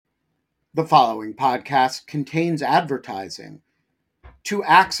The following podcast contains advertising. To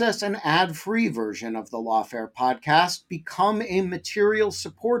access an ad-free version of the Lawfare podcast, become a material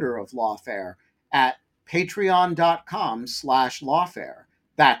supporter of Lawfare at patreon.com/lawfare.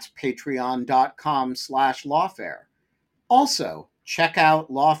 That's patreon.com/lawfare. Also, check out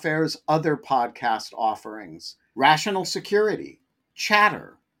Lawfare's other podcast offerings: Rational Security,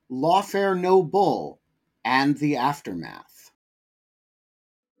 Chatter, Lawfare No Bull, and The Aftermath.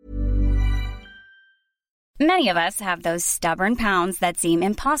 Many of us have those stubborn pounds that seem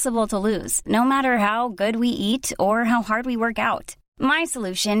impossible to lose, no matter how good we eat or how hard we work out. My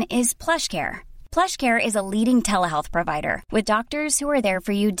solution is PlushCare. PlushCare is a leading telehealth provider with doctors who are there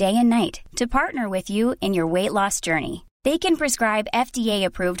for you day and night to partner with you in your weight loss journey. They can prescribe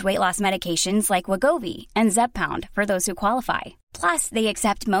FDA-approved weight loss medications like Wegovy and Zepbound for those who qualify. Plus, they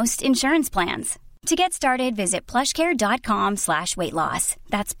accept most insurance plans. To get started, visit plushcare.com/weightloss.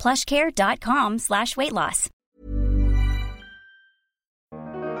 That's plushcare.com/weightloss.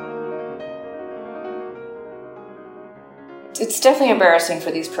 It's definitely embarrassing for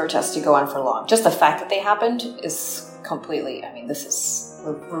these protests to go on for long. Just the fact that they happened is completely,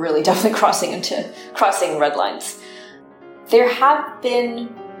 we're really definitely crossing red lines. There have been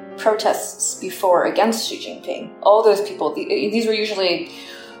protests before against Xi Jinping. All those people, these were usually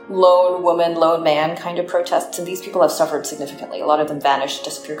lone woman, lone man kind of protests, and these people have suffered significantly. A lot of them vanish,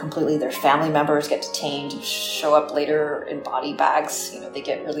 disappear completely. Their family members get detained, show up later in body bags. They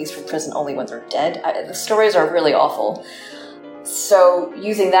get released from prison only when they're dead. The stories are really awful. So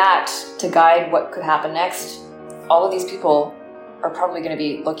using that to guide what could happen next, all of these people are probably going to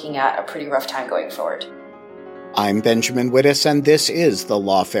be looking at a pretty rough time going forward. I'm Benjamin Wittes, and this is the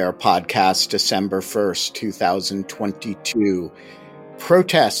Lawfare Podcast, December 1st, 2022.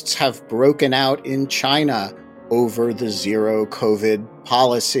 Protests have broken out in China over the zero COVID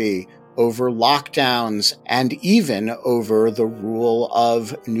policy, over lockdowns, and even over the rule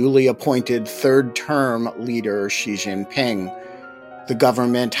of newly appointed third-term leader Xi Jinping. The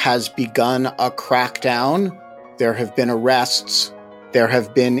government has begun a crackdown. There have been arrests, there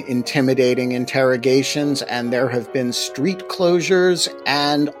have been intimidating interrogations, and there have been street closures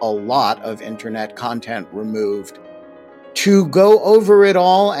and a lot of internet content removed. To go over it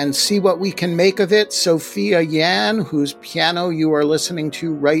all and see what we can make of it, Sophia Yan, whose piano you are listening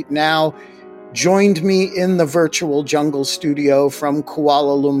to right now, joined me in the virtual jungle studio from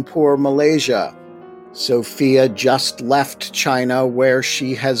Kuala Lumpur, Malaysia. Sophia just left China, where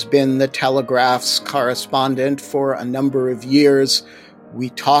she has been the Telegraph's correspondent for a number of years.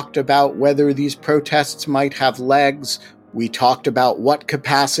 We talked about whether these protests might have legs. We talked about what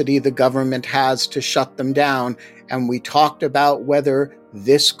capacity the government has to shut them down. And we talked about whether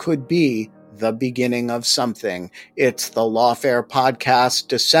this could be the beginning of something. It's the Lawfare Podcast,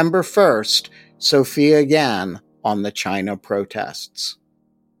 December 1st, Sophia Yan on the China protests.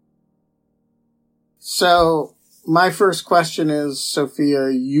 So, my first question is, Sophia,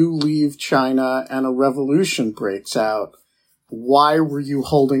 you leave China and a revolution breaks out. Why were you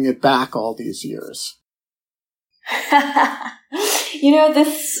holding it back all these years?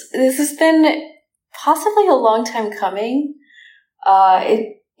 This has been possibly a long time coming.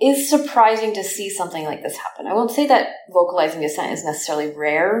 It is surprising to see something like this happen. I won't say that vocalizing dissent is necessarily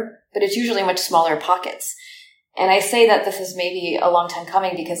rare, but it's usually much smaller pockets. And I say that this is maybe a long time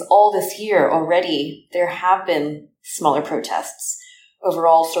coming because all this year already, there have been smaller protests over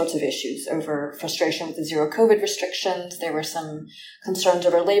all sorts of issues, over frustration with the zero COVID restrictions. There were some concerns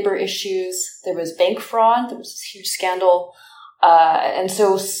over labor issues. There was bank fraud. There was this huge scandal. And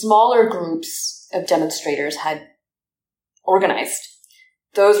so smaller groups of demonstrators had organized.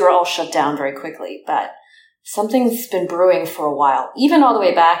 Those were all shut down very quickly, but something's been brewing for a while, even all the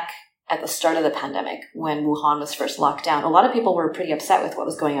way back at the start of the pandemic when Wuhan was first locked down. A lot of people were pretty upset with what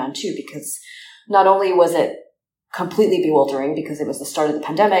was going on too, because not only was it completely bewildering because it was the start of the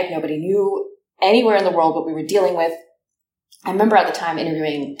pandemic, nobody knew anywhere in the world what we were dealing with. I remember at the time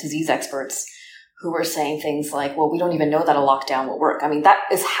interviewing disease experts who were saying things like, well, we don't even know that a lockdown will work. I mean,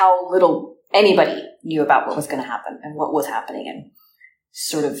 that is how little anybody knew about what was going to happen and what was happening. And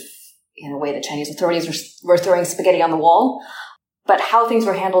sort of, in a way, the Chinese authorities were throwing spaghetti on the wall. But how things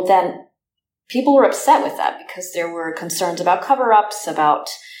were handled then, people were upset with that because there were concerns about cover-ups, about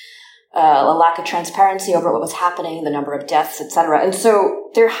a lack of transparency over what was happening, the number of deaths, etc. And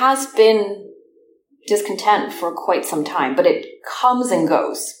so there has been discontent for quite some time, but it comes and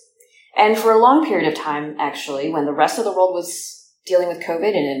goes. And for a long period of time, actually, when the rest of the world was dealing with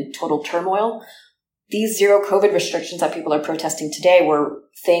COVID and in total turmoil, these zero COVID restrictions that people are protesting today were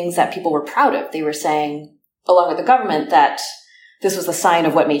things that people were proud of. They were saying, along with the government, that this was a sign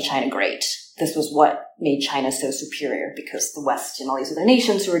of what made China great. This was what made China so superior, because the West and all these other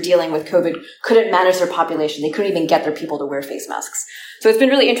nations who were dealing with COVID couldn't manage their population. They couldn't even get their people to wear face masks. So it's been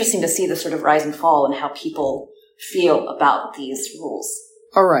really interesting to see this sort of rise and fall and how people feel about these rules.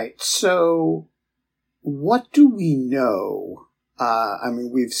 All right. So what do we know?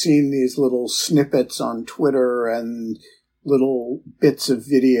 We've seen these little snippets on Twitter and little bits of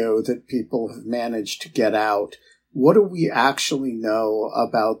video that people have managed to get out. What do we actually know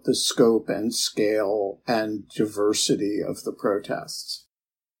about the scope and scale and diversity of the protests?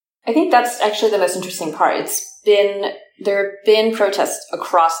 I think that's actually the most interesting part. There have been protests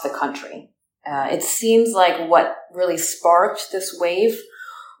across the country. It seems like what really sparked this wave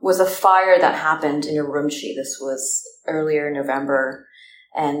was a fire that happened in Urumqi. This was earlier in November,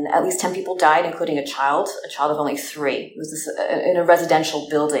 and at least 10 people died, including a child of only 3. It was in a residential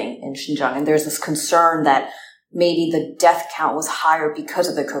building in Xinjiang, and there's this concern that maybe the death count was higher because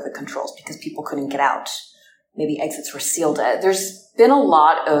of the COVID controls, because people couldn't get out. Maybe exits were sealed. There's been a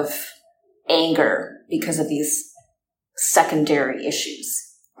lot of anger because of these secondary issues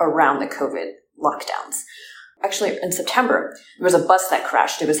around the COVID lockdowns. Actually, in September, there was a bus that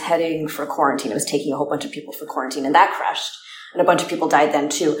crashed. It was heading for quarantine. It was taking a whole bunch of people for quarantine, and that crashed. And a bunch of people died then,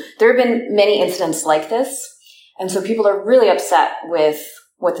 too. There have been many incidents like this, and so people are really upset with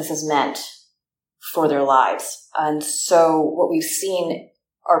what this has meant for their lives. And so what we've seen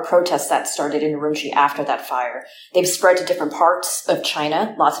are protests that started in Urumqi after that fire. They've spread to different parts of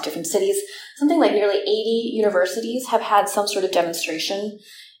China, lots of different cities. Something like nearly 80 universities have had some sort of demonstration.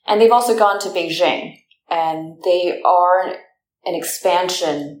 And they've also gone to Beijing. And they are an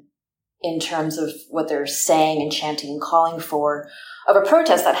expansion in terms of what they're saying and chanting and calling for of a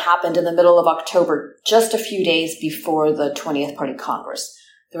protest that happened in the middle of October, just a few days before the 20th Party Congress.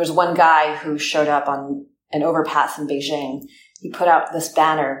 There was one guy who showed up on an overpass in Beijing. He put out this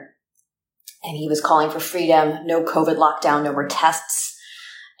banner, and he was calling for freedom, no COVID lockdown, no more tests,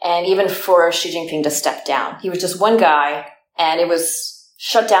 and even for Xi Jinping to step down. He was just one guy, and it was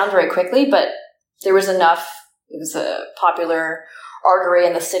shut down very quickly, but there was enough. It was a popular artery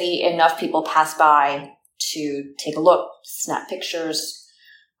in the city. Enough people passed by to take a look, snap pictures,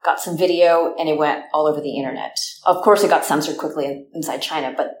 got some video, and it went all over the internet. Of course, it got censored quickly inside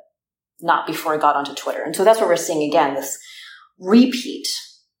China, but not before it got onto Twitter. And so that's what we're seeing again, this repeat,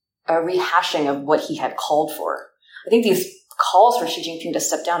 a rehashing of what he had called for. I think these calls for Xi Jinping to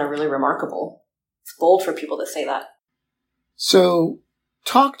step down are really remarkable. It's bold for people to say that. So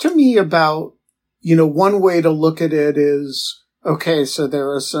talk to me about, one way to look at it is, okay, so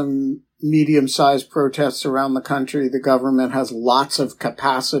there are some medium-sized protests around the country. The government has lots of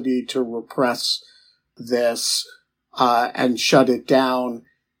capacity to repress this and shut it down.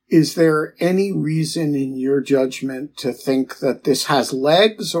 Is there any reason in your judgment to think that this has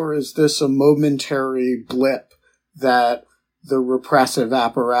legs, or is this a momentary blip that the repressive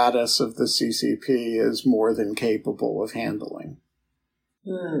apparatus of the CCP is more than capable of handling?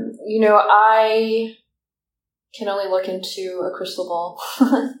 I can only look into a crystal ball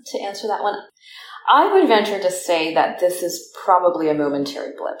to answer that one. I would venture to say that this is probably a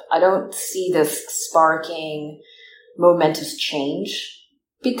momentary blip. I don't see this sparking momentous change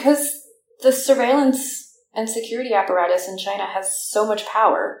because the surveillance and security apparatus in China has so much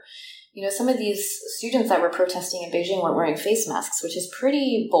power. Some of these students that were protesting in Beijing weren't wearing face masks, which is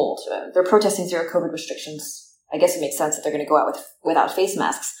pretty bold. They're protesting zero COVID restrictions. I guess it makes sense that they're going to go out without face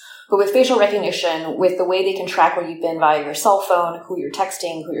masks. But with facial recognition, with the way they can track where you've been via your cell phone, who you're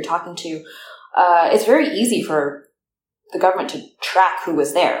texting, who you're talking to, it's very easy for the government to track who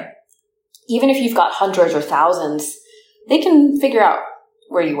was there. Even if you've got hundreds or thousands, they can figure out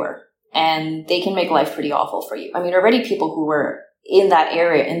where you were, and they can make life pretty awful for you. Already people who were in that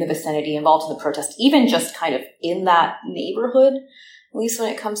area, in the vicinity, involved in the protest, even just kind of in that neighborhood, at least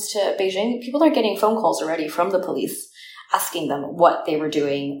when it comes to Beijing, people are getting phone calls already from the police asking them what they were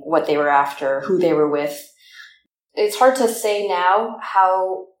doing, what they were after, who they were with. It's hard to say now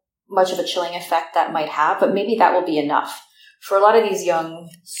how much of a chilling effect that might have, but maybe that will be enough. For a lot of these young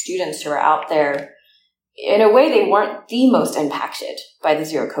students who are out there, in a way, they weren't the most impacted by the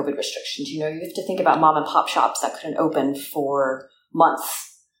zero COVID restrictions. You have to think about mom and pop shops that couldn't open for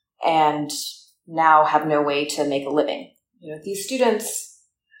months and now have no way to make a living. These students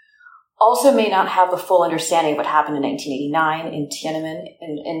also may not have the full understanding of what happened in 1989 in Tiananmen.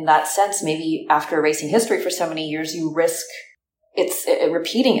 In that sense, maybe after erasing history for so many years, you risk it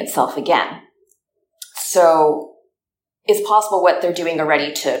repeating itself again. So it's possible what they're doing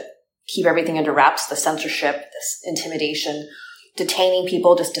already to keep everything under wraps, the censorship, this intimidation, detaining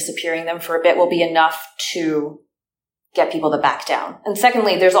people, just disappearing them for a bit will be enough to get people to back down. And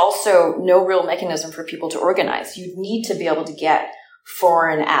secondly, there's also no real mechanism for people to organize. You need to be able to get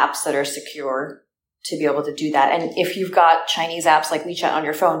foreign apps that are secure to be able to do that. And if you've got Chinese apps like WeChat on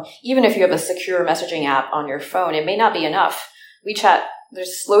your phone, even if you have a secure messaging app on your phone, it may not be enough. WeChat,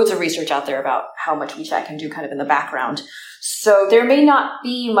 there's loads of research out there about how much WeChat can do kind of in the background. So there may not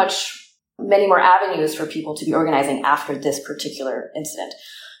be many more avenues for people to be organizing after this particular incident.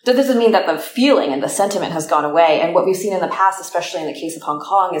 That doesn't mean that the feeling and the sentiment has gone away. And what we've seen in the past, especially in the case of Hong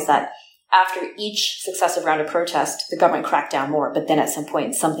Kong, is that after each successive round of protest, the government cracked down more, but then at some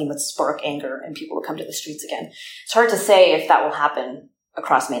point something would spark anger and people would come to the streets again. It's hard to say if that will happen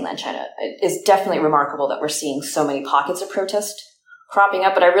across mainland China. It is definitely remarkable that we're seeing so many pockets of protest cropping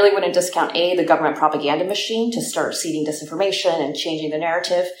up, but I really wouldn't discount A, the government propaganda machine to start seeding disinformation and changing the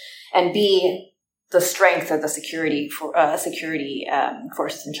narrative, and B, the strength of the security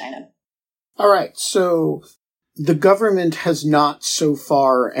forces in China. All right, so the government has not so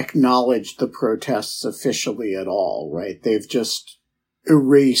far acknowledged the protests officially at all, right? They've just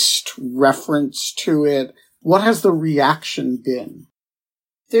erased reference to it. What has the reaction been?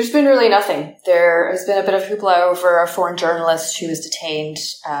 There's been really nothing. There has been a bit of hoopla over a foreign journalist who was detained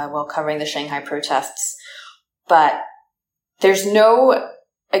while covering the Shanghai protests, but there's no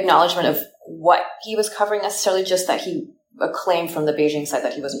acknowledgement of what he was covering necessarily, just that a claim from the Beijing side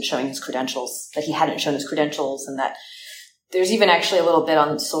that he wasn't showing his credentials, that he hadn't shown his credentials, and that there's even actually a little bit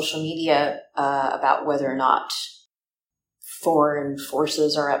on social media about whether or not foreign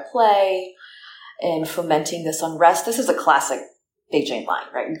forces are at play in fomenting this unrest. This is a classic Beijing line,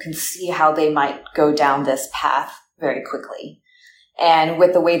 right? You can see how they might go down this path very quickly. And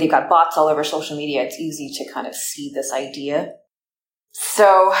with the way they've got bots all over social media, it's easy to kind of see this idea.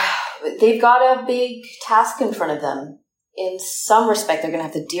 So they've got a big task in front of them. In some respect, they're going to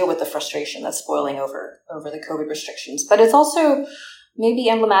have to deal with the frustration that's boiling over the COVID restrictions. But it's also maybe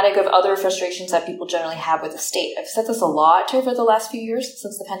emblematic of other frustrations that people generally have with the state. I've said this a lot over the last few years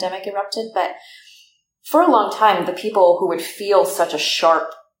since the pandemic erupted, but for a long time, the people who would feel such a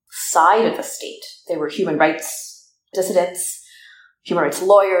sharp side of the state, they were human rights dissidents, human rights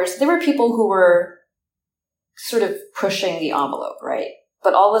lawyers. They were people who were sort of pushing the envelope, right?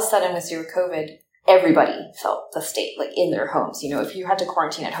 But all of a sudden with zero COVID, everybody felt the state, like in their homes. You know, if you had to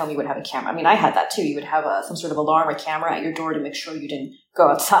quarantine at home, you would have a camera. I mean, I had that too. You would have some sort of alarm or camera at your door to make sure you didn't go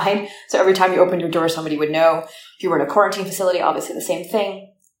outside. So every time you opened your door, somebody would know. If you were in a quarantine facility, obviously the same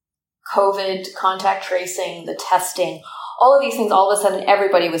thing. COVID, contact tracing, the testing, all of these things, all of a sudden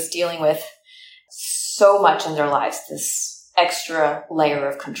everybody was dealing with so much in their lives, this extra layer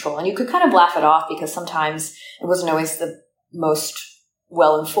of control. And you could kind of laugh it off because sometimes it wasn't always the most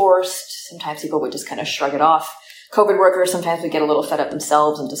well enforced. Sometimes people would just kind of shrug it off. COVID workers sometimes would get a little fed up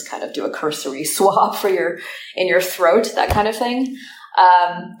themselves and just kind of do a cursory swab in your throat, that kind of thing.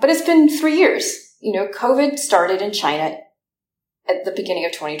 But it's been 3 years. You know, COVID started in China at the beginning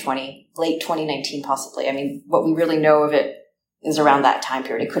of 2020, late 2019 possibly. I mean, what we really know of it is around that time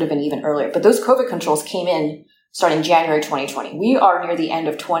period. It could have been even earlier. But those COVID controls came in starting January 2020. We are near the end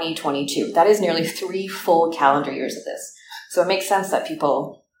of 2022. That is nearly 3 full calendar years of this. So it makes sense that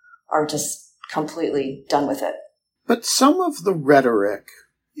people are just completely done with it. But some of the rhetoric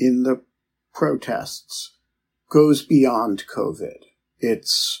in the protests goes beyond COVID.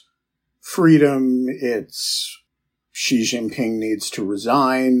 It's freedom, it's Xi Jinping needs to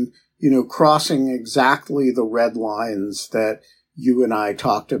resign, crossing exactly the red lines that you and I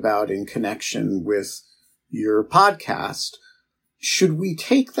talked about in connection with your podcast. Should we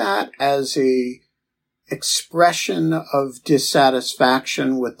take that as a expression of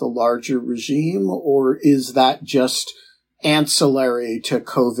dissatisfaction with the larger regime, or is that just ancillary to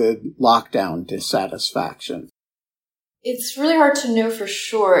COVID lockdown dissatisfaction? It's really hard to know for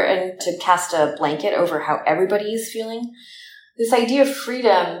sure and to cast a blanket over how everybody is feeling. This idea of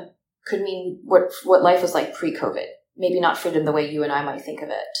freedom could mean what life was like pre-COVID. Maybe not freedom the way you and I might think of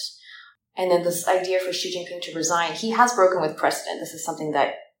it. And then this idea for Xi Jinping to resign, he has broken with precedent. This is something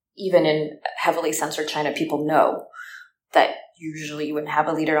that even in heavily censored China, people know that usually you wouldn't have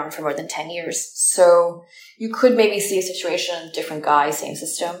a leader on for more than 10 years. So you could maybe see a situation, different guy, same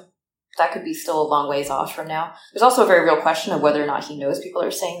system. That could be still a long ways off from now. There's also a very real question of whether or not he knows people are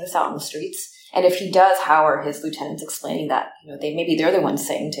saying this out on the streets. And if he does, how are his lieutenants explaining that? Maybe they're the ones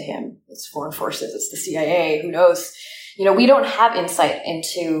saying to him, it's foreign forces, it's the CIA, who knows? We don't have insight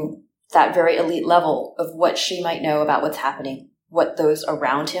into that very elite level of what Xi might know about what's happening, what those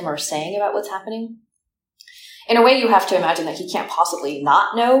around him are saying about what's happening. In a way, you have to imagine that he can't possibly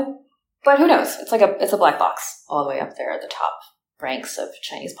not know, but who knows? It's a black box all the way up there at the top ranks of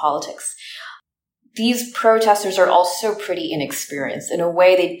Chinese politics. these protesters are also pretty inexperienced. In a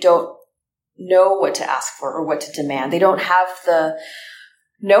way, they don't know what to ask for or what to demand. They don't have the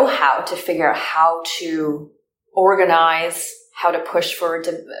know-how to figure out how to organize, how to push for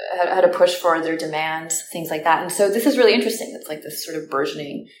their demands, things like that. And so this is really interesting. It's like this sort of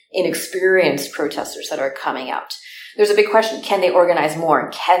burgeoning, inexperienced protesters that are coming out. There's a big question. Can they organize more?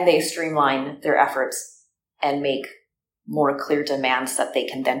 Can they streamline their efforts and make more clear demands that they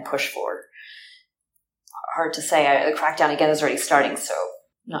can then push for? Hard to say. The crackdown again is already starting, so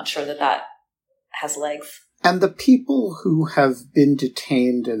I'm not sure that has legs. And the people who have been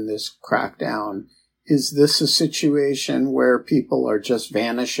detained in this crackdown, is this a situation where people are just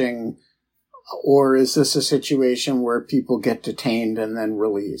vanishing, or is this a situation where people get detained and then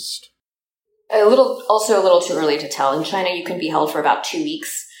released? Also a little too early to tell. In China, you can be held for about 2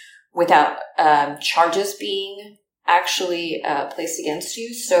 weeks without charges being actually placed against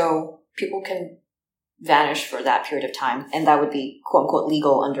you. So people can vanish for that period of time, and that would be quote unquote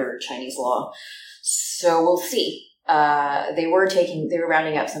legal under Chinese law. So we'll see. They were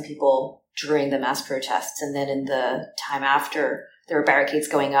rounding up some people during the mass protests, and then in the time after, there were barricades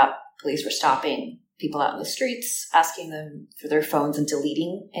going up. Police were stopping people out in the streets, asking them for their phones and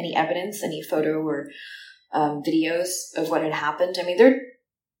deleting any evidence, any photo or videos of what had happened. I mean, they're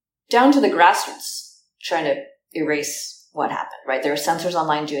down to the grassroots trying to erase what happened, right? There are censors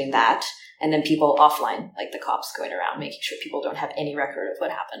online doing that, and then people offline, like the cops going around, making sure people don't have any record of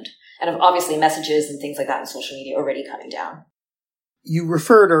what happened. And obviously messages and things like that on social media already coming down. You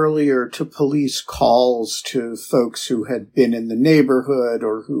referred earlier to police calls to folks who had been in the neighborhood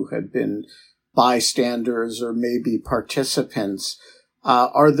or who had been bystanders or maybe participants.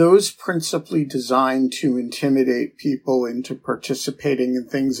 Are those principally designed to intimidate people into participating in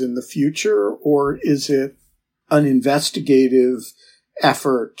things in the future, or is it an investigative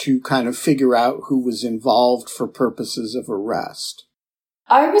effort to kind of figure out who was involved for purposes of arrest?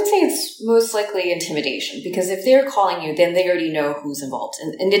 I would say it's most likely intimidation, because if they're calling you, then they already know who's involved.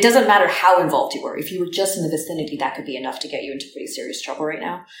 And it doesn't matter how involved you were. If you were just in the vicinity, that could be enough to get you into pretty serious trouble right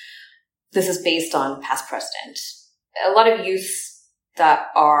now. This is based on past precedent. A lot of youths that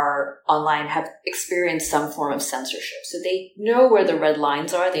are online have experienced some form of censorship. So they know where the red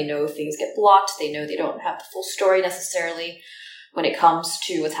lines are. They know if things get blocked. They know they don't have the full story necessarily when it comes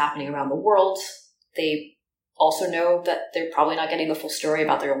to what's happening around the world. They also know that they're probably not getting the full story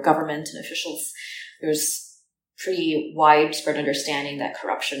about their own government and officials. There's pretty widespread understanding that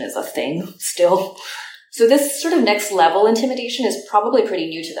corruption is a thing still. So this sort of next level intimidation is probably pretty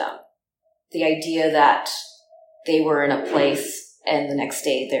new to them. The idea that they were in a place and the next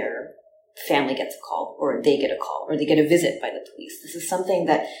day their family gets a call, or they get a call, or they get a visit by the police. This is something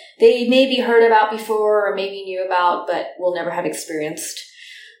that they maybe heard about before or maybe knew about, but will never have experienced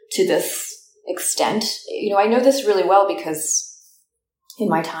to this extent. You know, I know this really well because in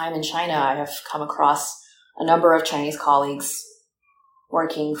my time in China, I have come across a number of Chinese colleagues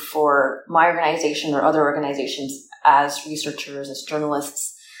working for my organization or other organizations as researchers, as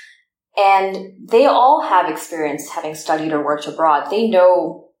journalists. And they all have experience having studied or worked abroad. They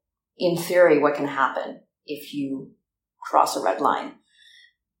know, in theory, what can happen if you cross a red line.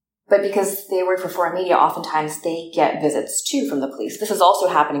 But because they work for foreign media, oftentimes they get visits too from the police. This is also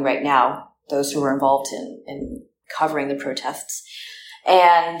happening right now, those who were involved in covering the protests.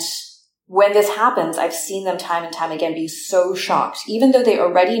 And when this happens, I've seen them time and time again be so shocked. Even though they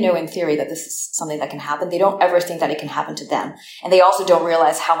already know in theory that this is something that can happen, they don't ever think that it can happen to them. And they also don't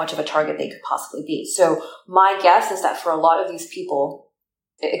realize how much of a target they could possibly be. So my guess is that for a lot of these people,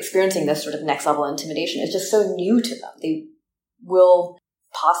 experiencing this sort of next level intimidation is just so new to them. They will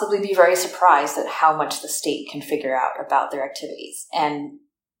possibly be very surprised at how much the state can figure out about their activities. And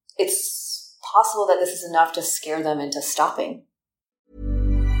it's possible that this is enough to scare them into stopping.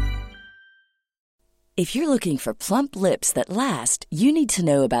 If you're looking for plump lips that last, you need to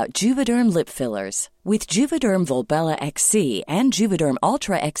know about Juvederm lip fillers. With Juvederm Volbella XC and Juvederm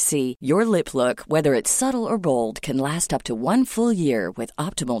Ultra XC, your lip look, whether it's subtle or bold, can last up to 1 full year with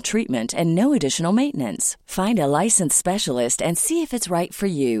optimal treatment and no additional maintenance. Find a licensed specialist and see if it's right for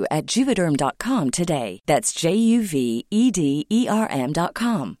you at Juvederm.com today. That's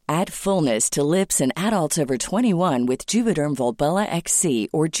JUVEDERM.com. Add fullness to lips in adults over 21 with Juvederm Volbella XC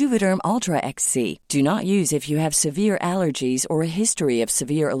or Juvederm Ultra XC. Do not use if you have severe allergies or a history of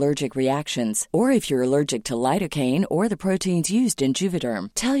severe allergic reactions, or if you're allergic to lidocaine or the proteins used in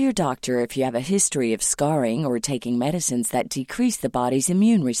Juvederm. Tell your doctor if you have a history of scarring or taking medicines that decrease the body's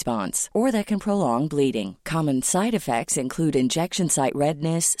immune response or that can prolong bleeding. Common side effects include injection site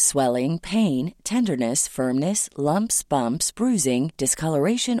redness, swelling, pain, tenderness, firmness, lumps, bumps, bruising,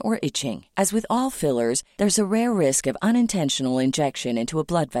 discoloration, or itching. As with all fillers, there's a rare risk of unintentional injection into a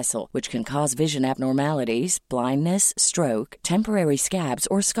blood vessel, which can cause vision abnormalities, blindness, stroke, temporary scabs,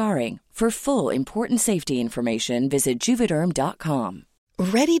 or scarring. For full, important safety information, visit Juvederm.com.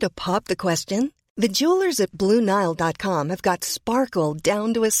 Ready to pop the question? The jewelers at BlueNile.com have got sparkle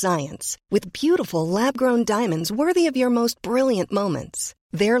down to a science with beautiful lab-grown diamonds worthy of your most brilliant moments.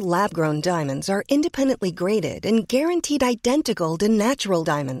 Their lab-grown diamonds are independently graded and guaranteed identical to natural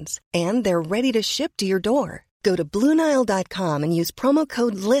diamonds, and they're ready to ship to your door. Go to BlueNile.com and use promo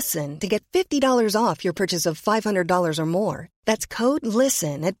code LISTEN to get $50 off your purchase of $500 or more. That's code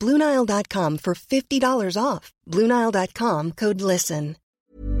LISTEN at BlueNile.com for $50 off. BlueNile.com, code LISTEN.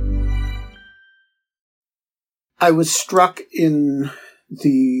 I was struck in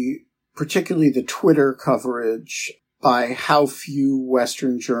particularly the Twitter coverage by how few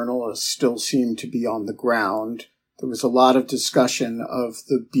Western journalists still seem to be on the ground. There was a lot of discussion of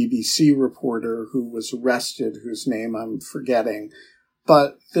the BBC reporter who was arrested, whose name I'm forgetting.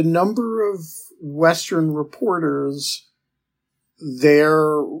 But the number of Western reporters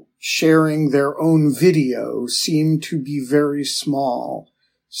there sharing their own video seemed to be very small.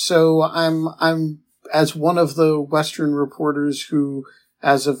 So I'm as one of the Western reporters who,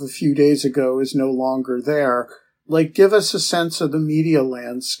 as of a few days ago, is no longer there, give us a sense of the media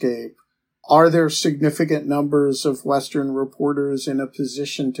landscape. Are there significant numbers of Western reporters in a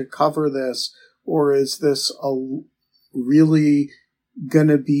position to cover this, or is this really going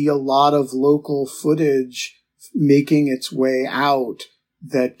to be a lot of local footage making its way out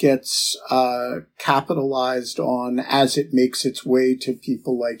that gets capitalized on as it makes its way to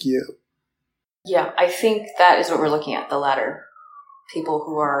people like you? Yeah, I think that is what we're looking at, the latter. People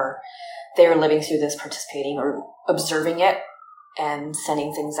who are there living through this, participating or observing it and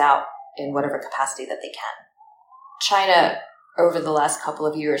sending things out in whatever capacity that they can. China, over the last couple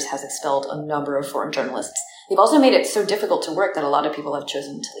of years, has expelled a number of foreign journalists. They've also made it so difficult to work that a lot of people have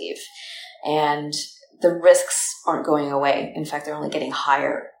chosen to leave. And the risks aren't going away. In fact, they're only getting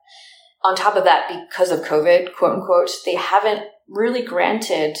higher. On top of that, because of COVID, quote unquote, they haven't really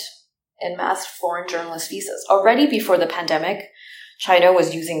granted en masse foreign journalist visas. Already before the pandemic, China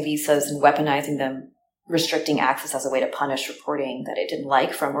was using visas and weaponizing them, restricting access as a way to punish reporting that it didn't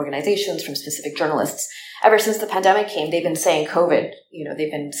like from organizations, from specific journalists. Ever since the pandemic came, they've been saying COVID,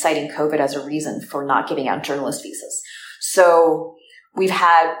 they've been citing COVID as a reason for not giving out journalist visas. So we've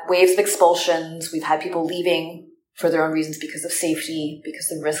had waves of expulsions. We've had people leaving for their own reasons because of safety, because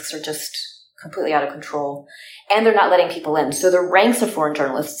the risks are just completely out of control. And they're not letting people in. So the ranks of foreign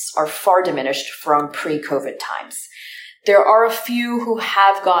journalists are far diminished from pre-COVID times. There are a few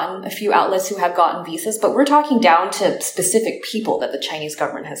outlets who have gotten visas, but we're talking down to specific people that the Chinese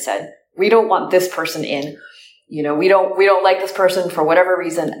government has said, we don't want this person in. We don't like this person for whatever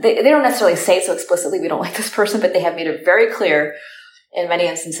reason. They don't necessarily say so explicitly, we don't like this person, but they have made it very clear in many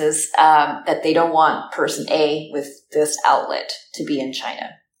instances that they don't want person A with this outlet to be in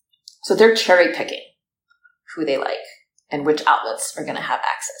China. So they're cherry picking who they like and which outlets are going to have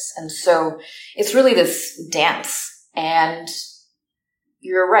access. And so it's really this dance. And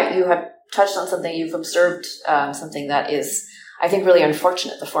you're right. You have touched on something. You've observed something that is, I think, really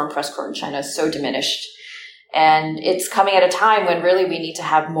unfortunate. The foreign press corps in China is so diminished. And it's coming at a time when really we need to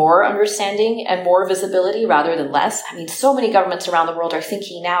have more understanding and more visibility rather than less. I mean, so many governments around the world are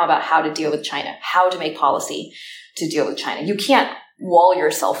thinking now about how to deal with China, how to make policy to deal with China. You can't wall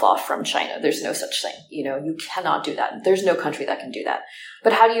yourself off from China. There's no such thing. You cannot do that. There's no country that can do that.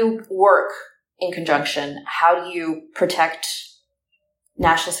 But how do you work in conjunction? How do you protect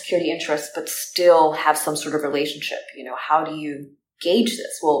national security interests but still have some sort of relationship? How do you gauge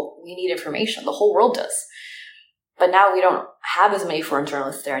this? Well, we need information. The whole world does. But now we don't have as many foreign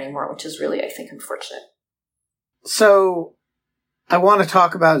journalists there anymore, which is really, I think, unfortunate. So I want to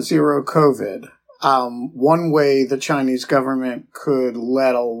talk about zero COVID. One way the Chinese government could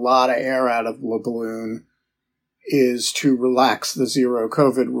let a lot of air out of the balloon is to relax the zero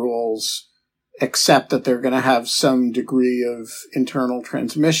COVID rules, except that they're going to have some degree of internal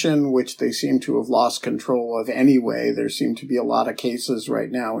transmission, which they seem to have lost control of anyway. There seem to be a lot of cases right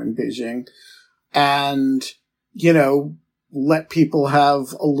now in Beijing. And, let people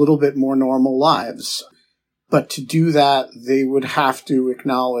have a little bit more normal lives. But to do that, they would have to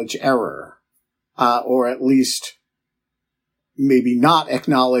acknowledge error, or at least maybe not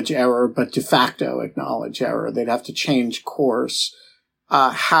acknowledge error, but de facto acknowledge error. They'd have to change course.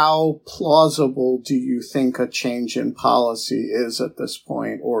 How plausible do you think a change in policy is at this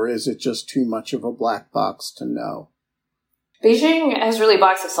point, or is it just too much of a black box to know? Beijing has really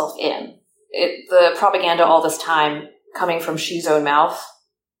boxed itself in. The propaganda all this time coming from Xi's own mouth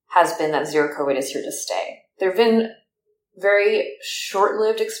has been that zero COVID is here to stay. There have been very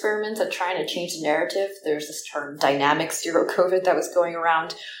short-lived experiments at trying to change the narrative. There's this term dynamic zero COVID that was going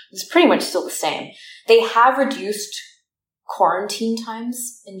around. It's pretty much still the same. They have reduced quarantine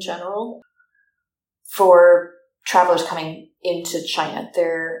times in general for travelers coming into China.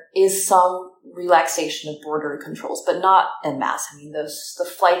 There is some relaxation of border controls, but not en masse. I mean, the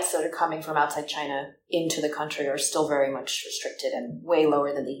flights that are coming from outside China into the country are still very much restricted and way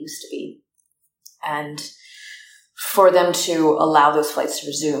lower than they used to be. And for them to allow those flights to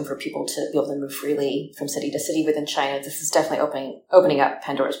resume, for people to be able to move freely from city to city within China, this is definitely opening up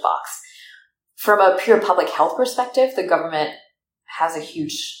Pandora's box. From a pure public health perspective, the government has a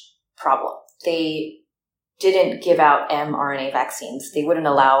huge problem. They didn't give out mRNA vaccines. They wouldn't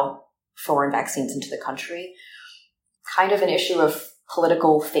allow foreign vaccines into the country. Kind of an issue of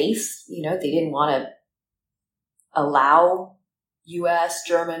political face. You know, they didn't want to allow US,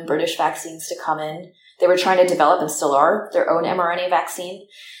 German, British vaccines to come in. They were trying to develop, and still are, their own mRNA vaccine.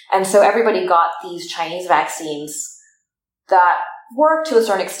 And so everybody got these Chinese vaccines that work to a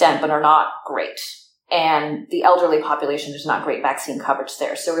certain extent, but are not great. And the elderly population, there's not great vaccine coverage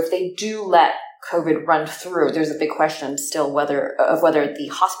there. So if they do let COVID run through, there's a big question still whether the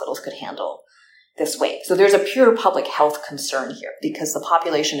hospitals could handle this wave. So there's a pure public health concern here because the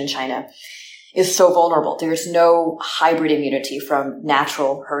population in China is so vulnerable. There's no hybrid immunity from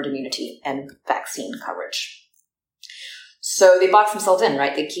natural herd immunity and vaccine coverage. So they box themselves in,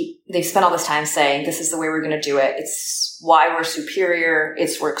 right? They've spent all this time saying, this is the way we're going to do it. It's why we're superior.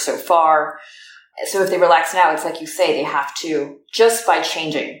 It's worked so far. So if they relax now, it's like you say, they have to, just by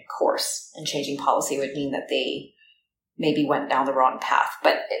changing course and changing policy would mean that they maybe went down the wrong path.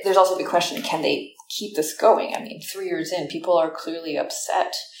 But there's also the question, can they keep this going? I mean, 3 years in, people are clearly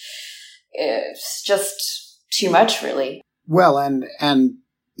upset. It's just too much, really. Well, and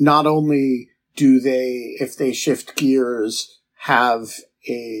not only do they, if they shift gears, have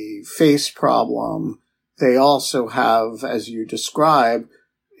a face problem, they also have, as you describe,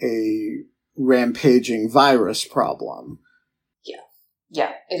 a rampaging virus problem.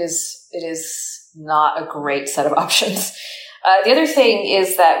 Yeah, it is not a great set of options. The other thing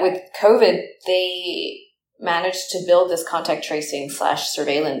is that with COVID, they managed to build this contact tracing /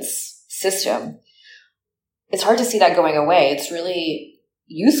 surveillance system. It's hard to see that going away. It's really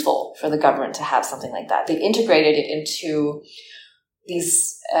useful for the government to have something like that. They've integrated it into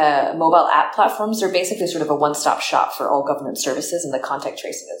these mobile app platforms. They're basically sort of a one-stop shop for all government services, and the contact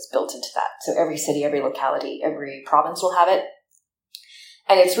tracing is built into that. So every city, every locality, every province will have it.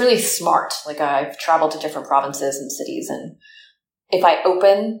 And it's really smart. Like I've traveled to different provinces and cities, and if I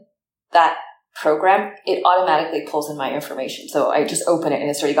open that program, it automatically pulls in my information. So I just open it and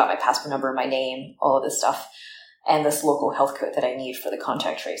it's already got my passport number, my name, all of this stuff, and this local health code that I need for the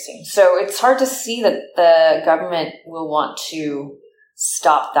contact tracing. So it's hard to see that the government will want to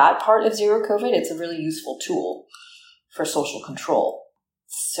stop that part of zero COVID. It's a really useful tool for social control.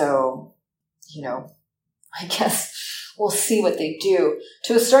 So, I guess we'll see what they do.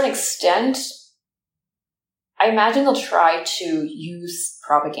 To a certain extent, I imagine they'll try to use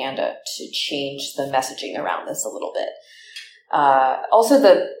propaganda to change the messaging around this a little bit. Also,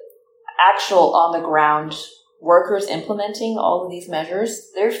 the actual on-the-ground workers implementing all of these measures,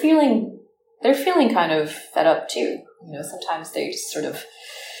 they're feeling kind of fed up too. Sometimes they just sort of,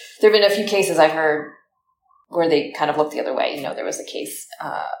 there have been a few cases I've heard where they kind of look the other way. There was a case,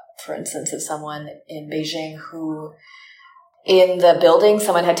 for instance, of someone in Beijing who, in the building,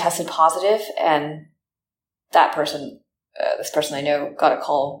 someone had tested positive, and that person, this person I know, got a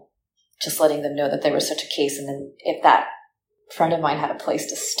call just letting them know that there was such a case. And then if that friend of mine had a place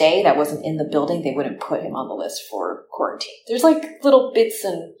to stay that wasn't in the building, they wouldn't put him on the list for quarantine. There's like little bits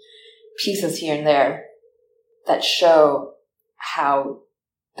and pieces here and there that show how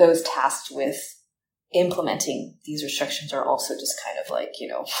those tasked with implementing these restrictions are also just kind of like,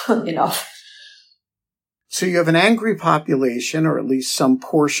 enough. So you have an angry population, or at least some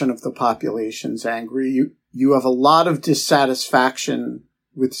portion of the population's angry. You have a lot of dissatisfaction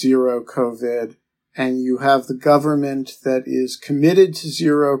with zero COVID, and you have the government that is committed to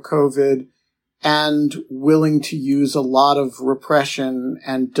zero COVID and willing to use a lot of repression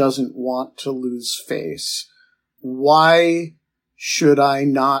and doesn't want to lose face. Why should I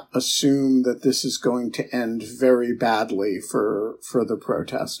not assume that this is going to end very badly for the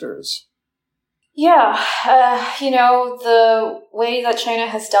protesters? Yeah, the way that China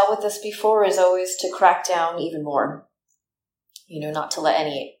has dealt with this before is always to crack down even more. Not to let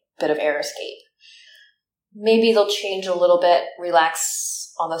any bit of air escape. Maybe they'll change a little bit,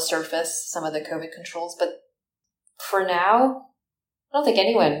 relax on the surface some of the COVID controls, but for now, I don't think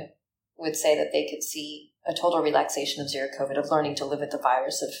anyone would say that they could see a total relaxation of zero COVID, of learning to live with the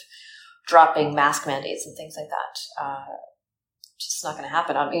virus, of dropping mask mandates and things like that. Just not going to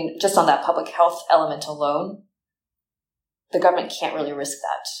happen. I mean, just on that public health element alone, the government can't really risk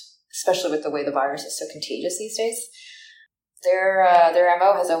that, especially with the way the virus is so contagious these days. Their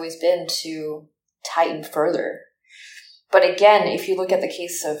MO has always been to tighten further. But again, if you look at the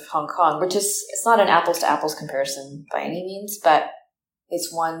case of Hong Kong, which is, it's not an apples to apples comparison by any means, but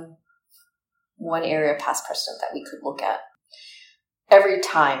it's one area of past precedent that we could look at. Every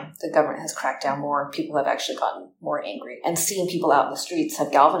time the government has cracked down more, people have actually gotten more angry, and seeing people out in the streets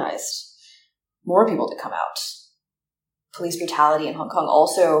have galvanized more people to come out. Police brutality in Hong Kong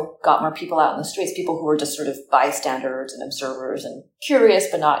also got more people out in the streets, people who were just sort of bystanders and observers and curious,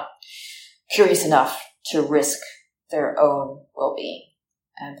 but not curious enough to risk their own well-being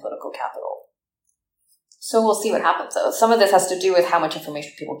and political capital. So we'll see what happens, though. Some of this has to do with how much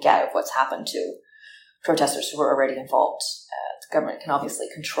information people get of what's happened to protesters who were already involved. The government can obviously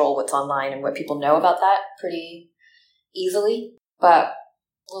control what's online and what people know about that pretty easily, but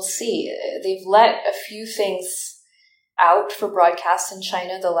we'll see. They've let a few things out for broadcast in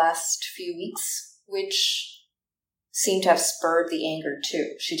China the last few weeks, which seem to have spurred the anger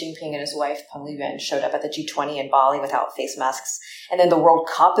too. Xi Jinping and his wife, Peng Liyuan, showed up at the G20 in Bali without face masks. And then the World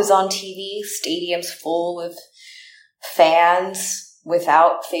Cup is on TV, stadiums full with fans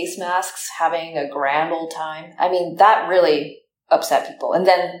without face masks, having a grand old time. I mean, that really upset people. And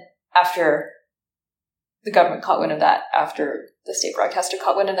then after the government caught wind of that, after the state broadcaster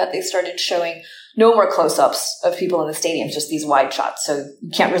caught wind of that, they started showing no more close-ups of people in the stadiums, just these wide shots. So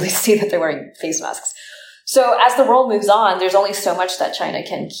you can't really see that they're wearing face masks. So as the world moves on, there's only so much that China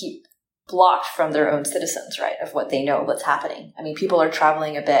can keep blocked from their own citizens, right, of what they know, what's happening. I mean, people are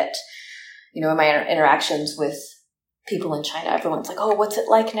traveling a bit. In my interactions with people in China, everyone's like, oh, what's it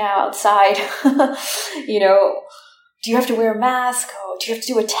like now outside? Do you have to wear a mask? Oh, do you have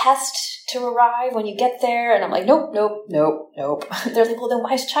to do a test to arrive when you get there? And I'm like, nope. They're like, well, then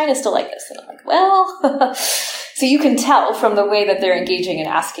why is China still like this? And I'm like, well, so you can tell from the way that they're engaging and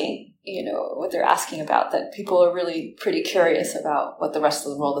asking, what they're asking about, that people are really pretty curious about what the rest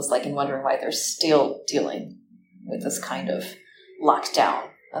of the world is like and wondering why they're still dealing with this kind of lockdown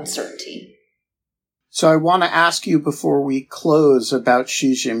uncertainty. So I want to ask you before we close about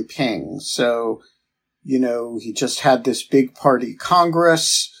Xi Jinping. So, he just had this big party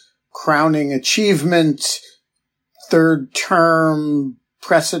congress, crowning achievement, third term,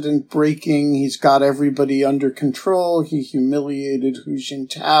 precedent breaking. He's got everybody under control. He humiliated Hu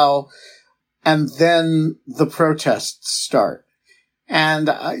Jintao. And then the protests start. And,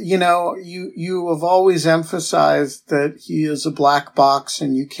 you have always emphasized that he is a black box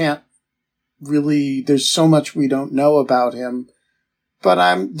and you can't really, there's so much we don't know about him.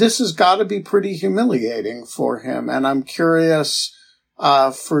 But this has got to be pretty humiliating for him. And I'm curious,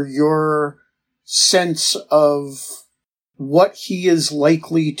 for your sense of what he is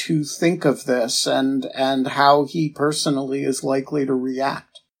likely to think of this and how he personally is likely to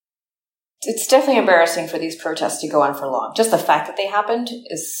react. It's definitely embarrassing for these protests to go on for long. Just the fact that they happened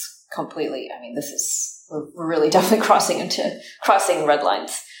is completely, we're really definitely crossing red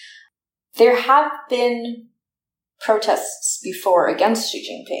lines. There have been protests before against Xi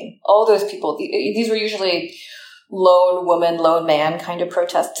Jinping. All those people, these were usually lone woman, lone man kind of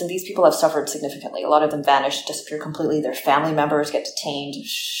protests, and these people have suffered significantly. A lot of them vanish, disappear completely. Their family members get detained,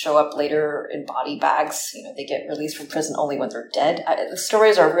 show up later in body bags. They get released from prison only when they're dead. The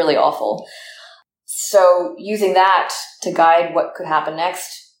stories are really awful. So using that to guide what could happen next,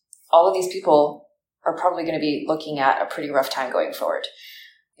 all of these people are probably going to be looking at a pretty rough time going forward.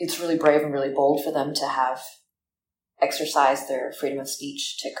 It's really brave and really bold for them to have exercised their freedom of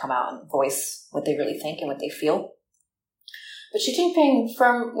speech to come out and voice what they really think and what they feel. But Xi Jinping,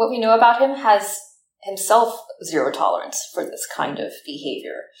 from what we know about him, has himself zero tolerance for this kind of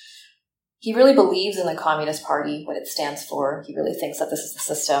behavior. He really believes in the Communist Party, what it stands for. He really thinks that this is the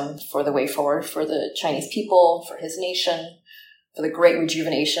system for the way forward for the Chinese people, for his nation, for the great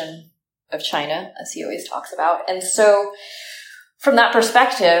rejuvenation of China, as he always talks about. And so, from that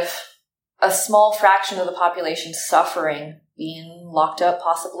perspective, a small fraction of the population suffering, being locked up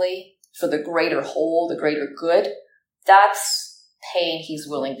possibly for the greater whole, the greater good, that's pain he's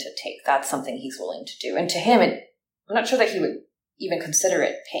willing to take. That's something he's willing to do. And to him, I'm not sure that he would even consider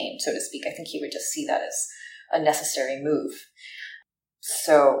it pain, so to speak. I think he would just see that as a necessary move.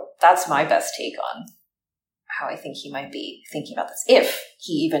 So that's my best take on how I think he might be thinking about this, if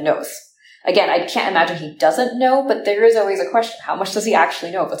he even knows. Again, I can't imagine he doesn't know, but there is always a question. How much does he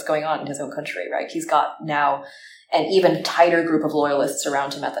actually know of what's going on in his own country, right? He's got now an even tighter group of loyalists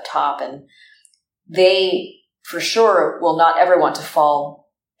around him at the top, and they, for sure, will not ever want to fall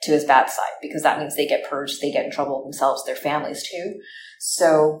to his bad side, because that means they get purged, they get in trouble themselves, their families too.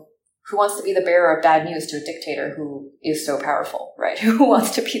 So who wants to be the bearer of bad news to a dictator who is so powerful, right? Who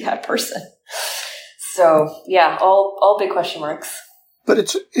wants to be that person? So yeah, all big question marks.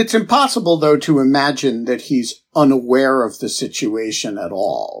 But it's impossible, though, to imagine that he's unaware of the situation at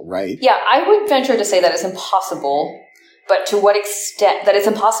all, right? Yeah, I would venture to say that it's impossible, but to what extent, that it's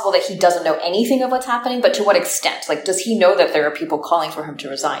impossible that he doesn't know anything of what's happening, but to what extent? Like, does he know that there are people calling for him to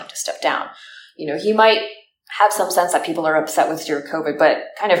resign, to step down? You know, he might have some sense that people are upset with zero COVID, but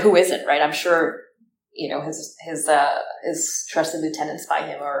kind of who isn't, right? I'm sure, you know, his trusted lieutenants by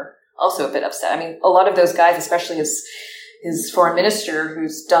him are also a bit upset. I mean, a lot of those guys, especially his foreign minister,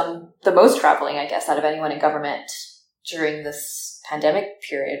 who's done the most traveling, I guess, out of anyone in government during this pandemic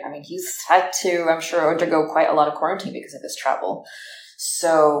period. I mean, he's had to, I'm sure, undergo quite a lot of quarantine because of his travel.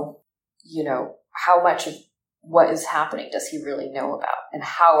 So, you know, how much of what is happening does he really know about? And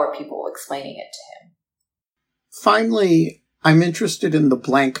how are people explaining it to him? Finally, I'm interested in the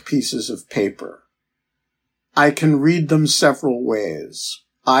blank pieces of paper. I can read them several ways.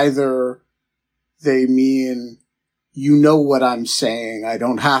 Either they mean, you know what I'm saying, I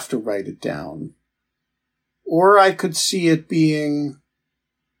don't have to write it down. Or I could see it being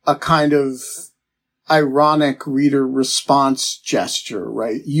a kind of ironic reader response gesture,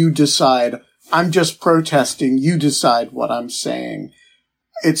 right? You decide, I'm just protesting, you decide what I'm saying.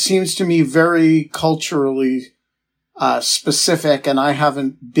 It seems to me very culturally specific, and I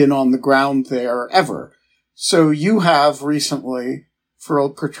haven't been on the ground there ever. So you have recently, for a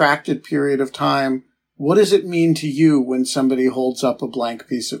protracted period of time, what does it mean to you when somebody holds up a blank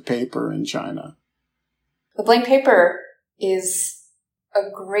piece of paper in China? The blank paper is a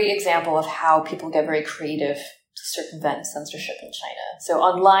great example of how people get very creative to circumvent censorship in China. So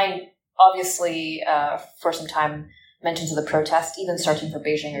online, obviously, for some time, mentions of the protest, even searching for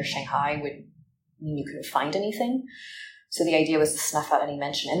Beijing or Shanghai, would mean you couldn't find anything. So the idea was to snuff out any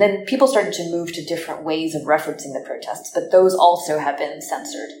mention. And then people started to move to different ways of referencing the protests, but those also have been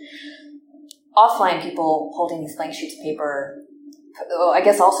censored. Offline, people holding these blank sheets of paper, well, I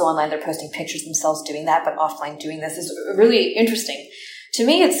guess also online they're posting pictures themselves doing that, but offline doing this is really interesting. To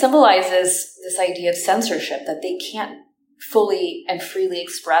me, it symbolizes this idea of censorship, that they can't fully and freely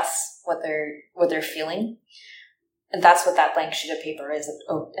express what they're feeling. And that's what that blank sheet of paper is,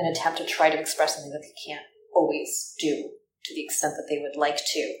 an attempt to try to express something that they can't always do to the extent that they would like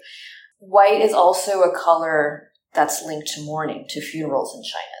to. White is also a color that's linked to mourning, to funerals in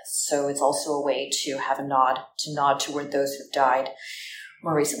China. So it's also a way to have a nod toward those who've died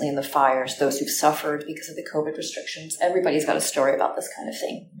more recently in the fires, those who've suffered because of the COVID restrictions. Everybody's got a story about this kind of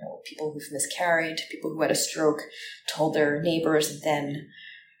thing. You know, people who've miscarried, people who had a stroke, told their neighbors, and then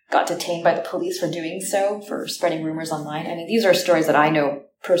got detained by the police for doing so, for spreading rumors online. I mean, these are stories that I know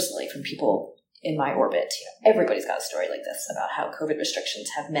personally from people in my orbit. You know, everybody's got a story like this about how COVID restrictions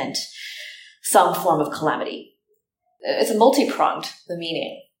have meant some form of calamity. It's a multi-pronged, the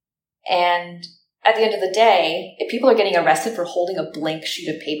meaning. And at the end of the day, if people are getting arrested for holding a blank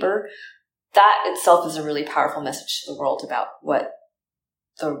sheet of paper, that itself is a really powerful message to the world about what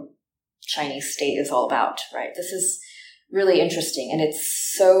the Chinese state is all about, right? This is really interesting, and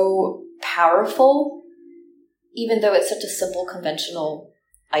it's so powerful, even though it's such a simple, conventional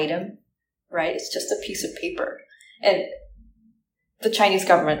item, right? It's just a piece of paper. And the Chinese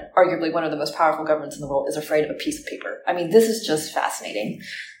government, arguably one of the most powerful governments in the world, is afraid of a piece of paper. I mean, this is just fascinating.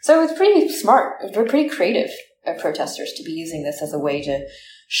 So it's pretty smart. They're pretty creative protesters to be using this as a way to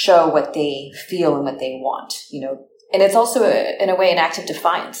show what they feel and what they want, you know. And it's also, in a way, an act of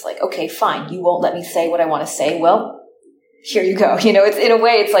defiance. Like, okay, fine, you won't let me say what I want to say. Well, here you go. You know, it's in a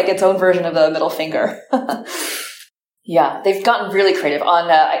way, it's like its own version of the middle finger. Yeah, they've gotten really creative. On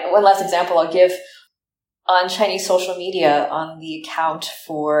one last example I'll give. On Chinese social media, on the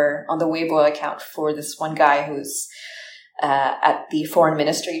Weibo account for this one guy who's at the foreign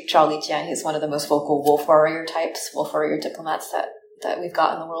ministry, Zhao Lijian. He's one of the most vocal wolf warrior diplomats that we've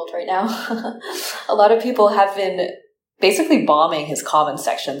got in the world right now. A lot of people have been basically bombing his comments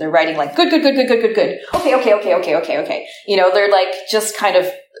section. They're writing like, good. Okay. You know, they're like just kind of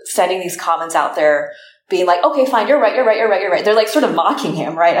sending these comments out there, being like, okay, fine, you're right. They're like sort of mocking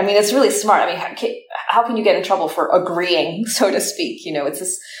him, right? I mean, it's really smart. I mean, how can you get in trouble for agreeing, so to speak? You know, it's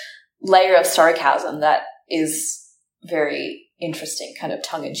this layer of sarcasm that is very interesting, kind of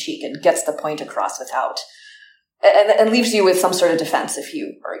tongue-in-cheek, and gets the point across without, and leaves you with some sort of defense if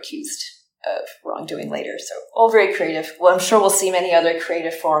you are accused of wrongdoing later. So all very creative. Well, I'm sure we'll see many other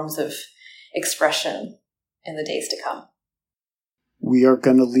creative forms of expression in the days to come. We are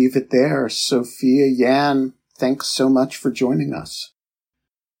going to leave it there. Sophia Yan, thanks so much for joining us.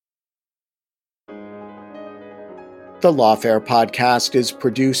 The Lawfare podcast is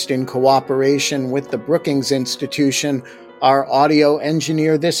produced in cooperation with the Brookings Institution. Our audio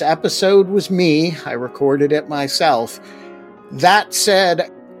engineer this episode was me. I recorded it myself. That said,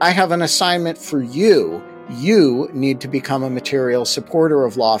 I have an assignment for you. You need to become a material supporter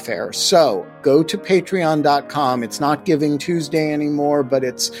of Lawfare. So go to patreon.com. It's not Giving Tuesday anymore, but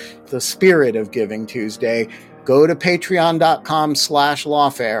it's the spirit of Giving Tuesday. Go to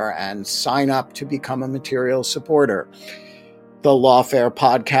patreon.com/Lawfare and sign up to become a material supporter. The Lawfare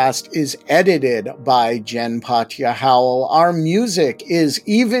podcast is edited by Jen Patja Howell. Our music is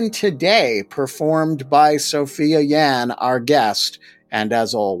even today performed by Sophia Yan, our guest. And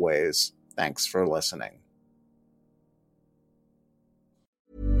as always, thanks for listening.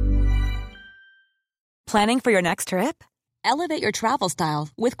 Planning for your next trip? Elevate your travel style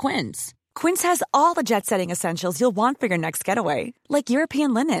with Quince. Quince has all the jet-setting essentials you'll want for your next getaway, like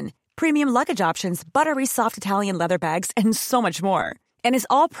European linen, premium luggage options, buttery soft Italian leather bags, and so much more. And is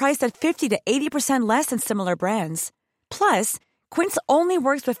all priced at 50 to 80% less than similar brands. Plus, Quince only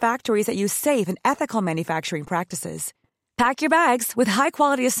works with factories that use safe and ethical manufacturing practices. Pack your bags with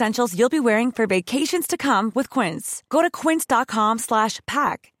high-quality essentials you'll be wearing for vacations to come with Quince. Go to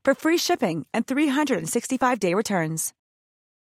quince.com/pack for free shipping and 365-day returns.